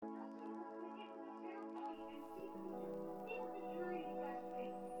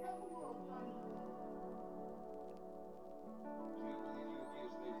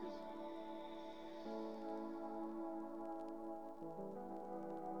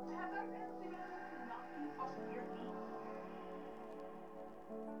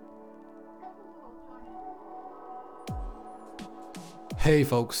Hey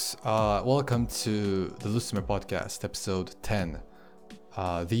folks, welcome to the Lucimer Podcast, episode 10.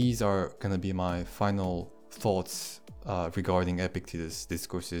 These are going to be my final thoughts regarding Epictetus'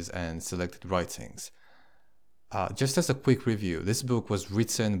 discourses and selected writings. Just as a quick review, this book was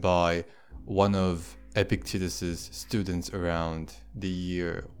written by one of Epictetus' students around the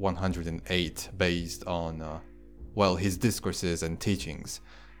year 108, based on, his discourses and teachings.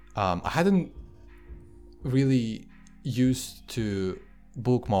 I hadn't really used to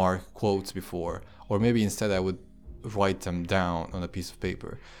bookmark quotes before, or maybe instead I would write them down on a piece of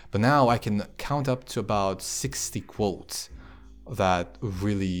paper. But now I can count up to about 60 quotes that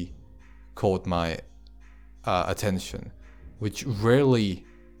really caught my attention, which rarely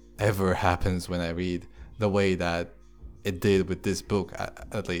ever happens when I read the way that it did with this book,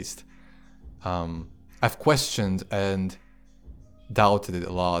 at least. I've questioned and doubted it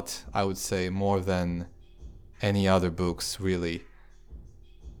a lot, I would say more than any other books, really.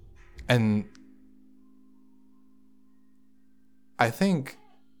 And I think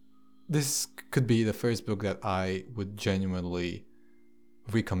this could be the first book that I would genuinely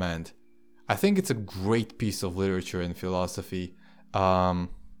recommend. I think it's a great piece of literature and philosophy, but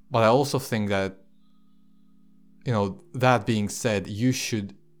I also think that, that being said, you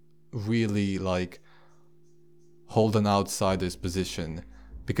should really hold an outsider's position,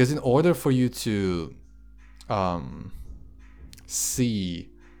 because in order for you to see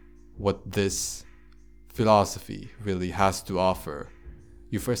what this philosophy really has to offer,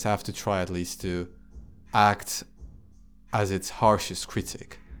 you first have to try at least to act as its harshest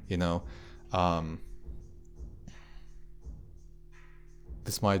critic,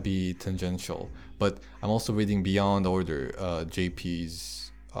 This might be tangential, but I'm also reading Beyond Order,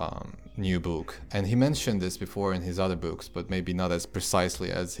 JP's new book, and he mentioned this before in his other books, but maybe not as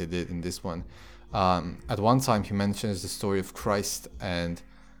precisely as he did in this one. At one time he mentions the story of Christ and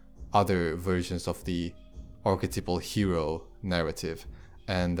other versions of the archetypal hero narrative,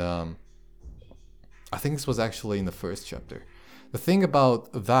 and I think this was actually in the first chapter. The thing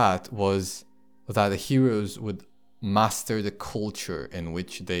about that was that the heroes would master the culture in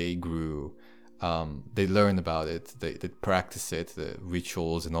which they grew. They learn about it, they practice it, the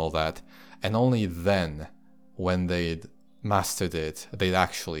rituals and all that, and only then, when they'd mastered it, they'd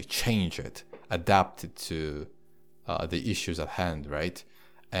actually change it, adapt it to the issues at hand, right?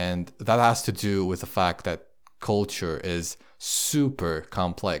 And that has to do with the fact that culture is super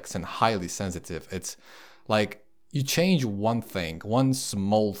complex and highly sensitive. It's like you change one thing, one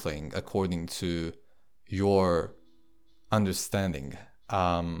small thing, according to your understanding.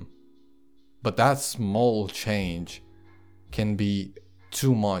 But that small change can be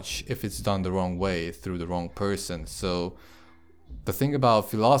too much if it's done the wrong way through the wrong person. So the thing about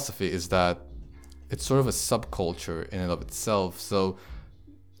philosophy is that it's sort of a subculture in and of itself. So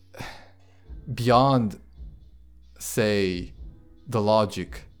beyond, say, the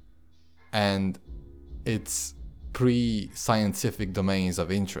logic and its pre-scientific domains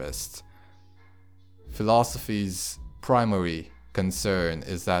of interest, philosophy's primary concern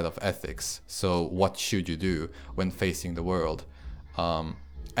is that of ethics. So what should you do when facing the world?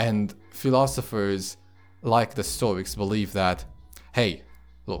 And philosophers, like the Stoics, believe that, hey,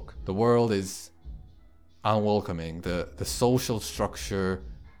 look, the world is unwelcoming, the social structure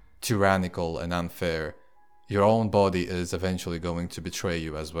tyrannical and unfair. Your own body is eventually going to betray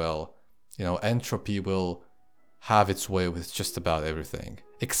you as well. Entropy will have its way with just about everything,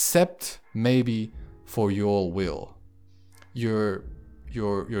 except maybe for your will, your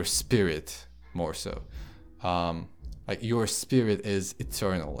spirit more so. Your spirit is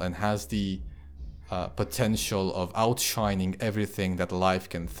eternal and has the potential of outshining everything that life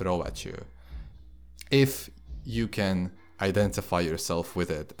can throw at you, if you can identify yourself with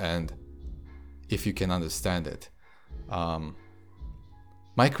it and if you can understand it.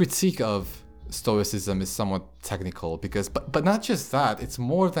 My critique of Stoicism is somewhat technical, because but not just that, it's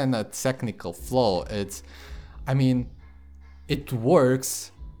more than a technical flaw. It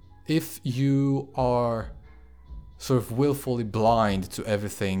works if you are sort of willfully blind to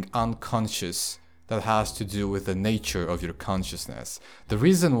everything unconscious that has to do with the nature of your consciousness. The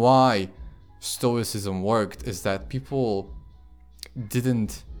reason why Stoicism worked is that people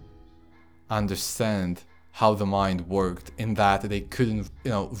didn't understand how the mind worked, in that they couldn't,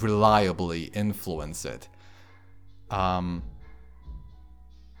 reliably influence it. There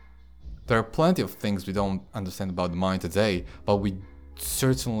are plenty of things we don't understand about the mind today, but we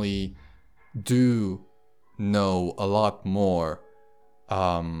certainly do know a lot more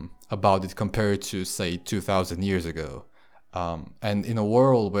about it compared to, say, 2,000 years ago. And in a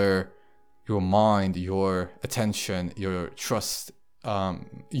world where your mind, your attention, your trust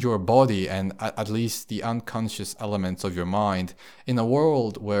your body and at least the unconscious elements of your mind in a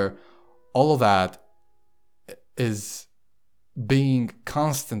world where all of that is being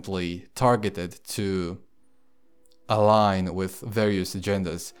constantly targeted to align with various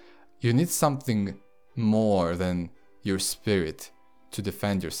agendas. You need something more than your spirit to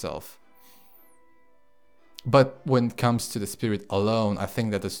defend yourself. But when it comes to the spirit alone, I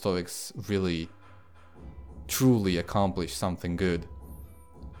think that the Stoics really truly accomplished something good.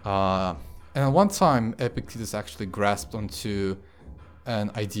 And at one time, Epictetus actually grasped onto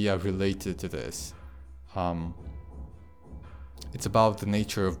an idea related to this. It's about the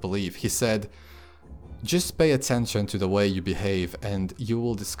nature of belief. He said, just pay attention to the way you behave and you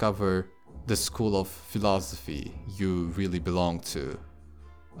will discover the school of philosophy you really belong to.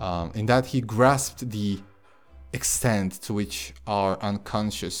 In that he grasped the extent to which our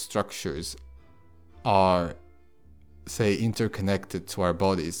unconscious structures are, say, interconnected to our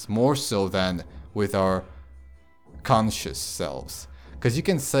bodies, more so than with our conscious selves. Because you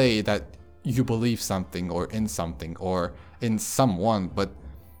can say that you believe something or in someone, but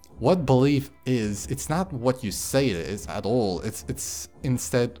what belief is, it's not what you say it is at all. It's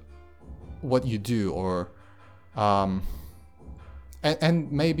instead what you do, or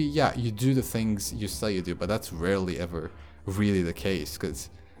and maybe, yeah, you do the things you say you do, but that's rarely ever really the case, because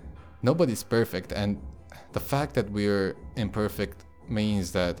nobody's perfect, and the fact that we're imperfect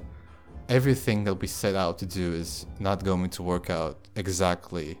means that everything that we set out to do is not going to work out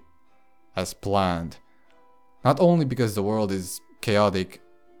exactly as planned. Not only because the world is chaotic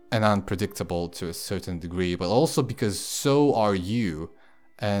and unpredictable to a certain degree, but also because so are you.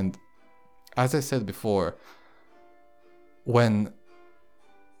 And as I said before, when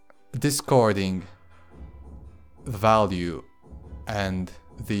discarding the value and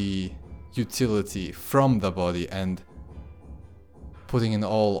the utility from the body and putting it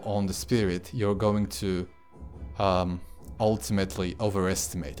all on the spirit, you're going to ultimately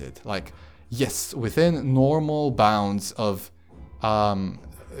overestimate it. Like, yes, within normal bounds of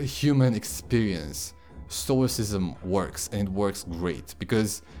human experience, Stoicism works, and it works great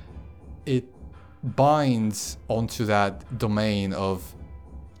because it binds onto that domain of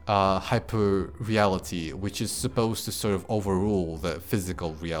hyper reality, which is supposed to sort of overrule the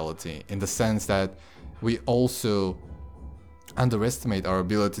physical reality, in the sense that we also underestimate our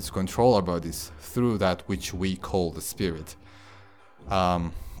ability to control our bodies through that which we call the spirit.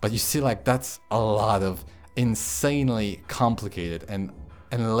 But you see, like, that's a lot of insanely complicated and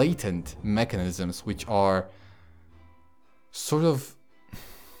latent mechanisms which are sort of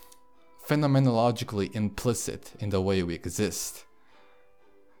phenomenologically implicit in the way we exist.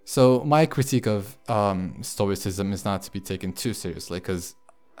 So my critique of Stoicism is not to be taken too seriously, because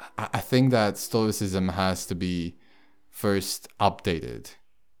I think that Stoicism has to be first updated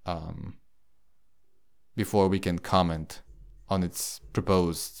before we can comment on its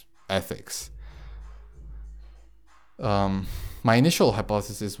proposed ethics. My initial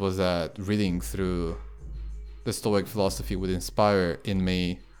hypothesis was that reading through the Stoic philosophy would inspire in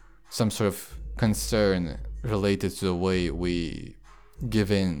me some sort of concern related to the way we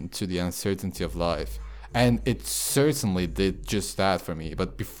give in to the uncertainty of life. And it certainly did just that for me.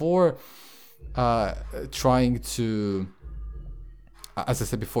 But before trying to, as I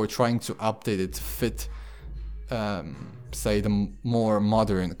said before, trying to update it to fit, say, the more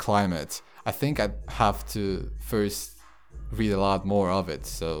modern climate, I think I'd have to first read a lot more of it.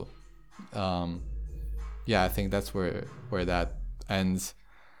 So, yeah, I think that's where that ends.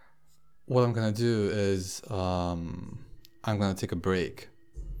 What I'm gonna do is I'm gonna take a break.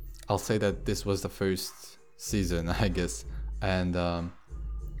 I'll say that this was the first season, I guess, and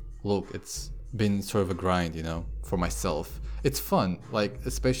look, it's been sort of a grind, you know, for myself. It's fun, like,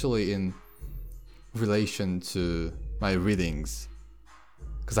 especially in relation to my readings,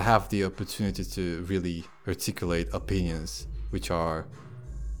 because I have the opportunity to really articulate opinions which are,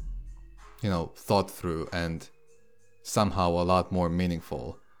 you know, thought through and somehow a lot more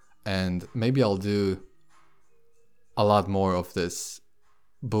meaningful. And maybe I'll do a lot more of this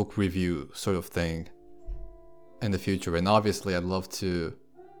book review sort of thing in the future. And obviously I'd love to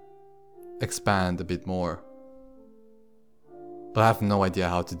expand a bit more, but I have no idea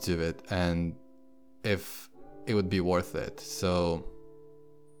how to do it and if it would be worth it. So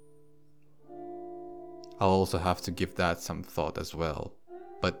I'll also have to give that some thought as well.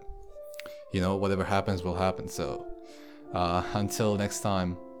 But, you know, whatever happens will happen. So until next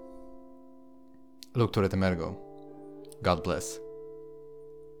time, Luctore Temergo. God bless.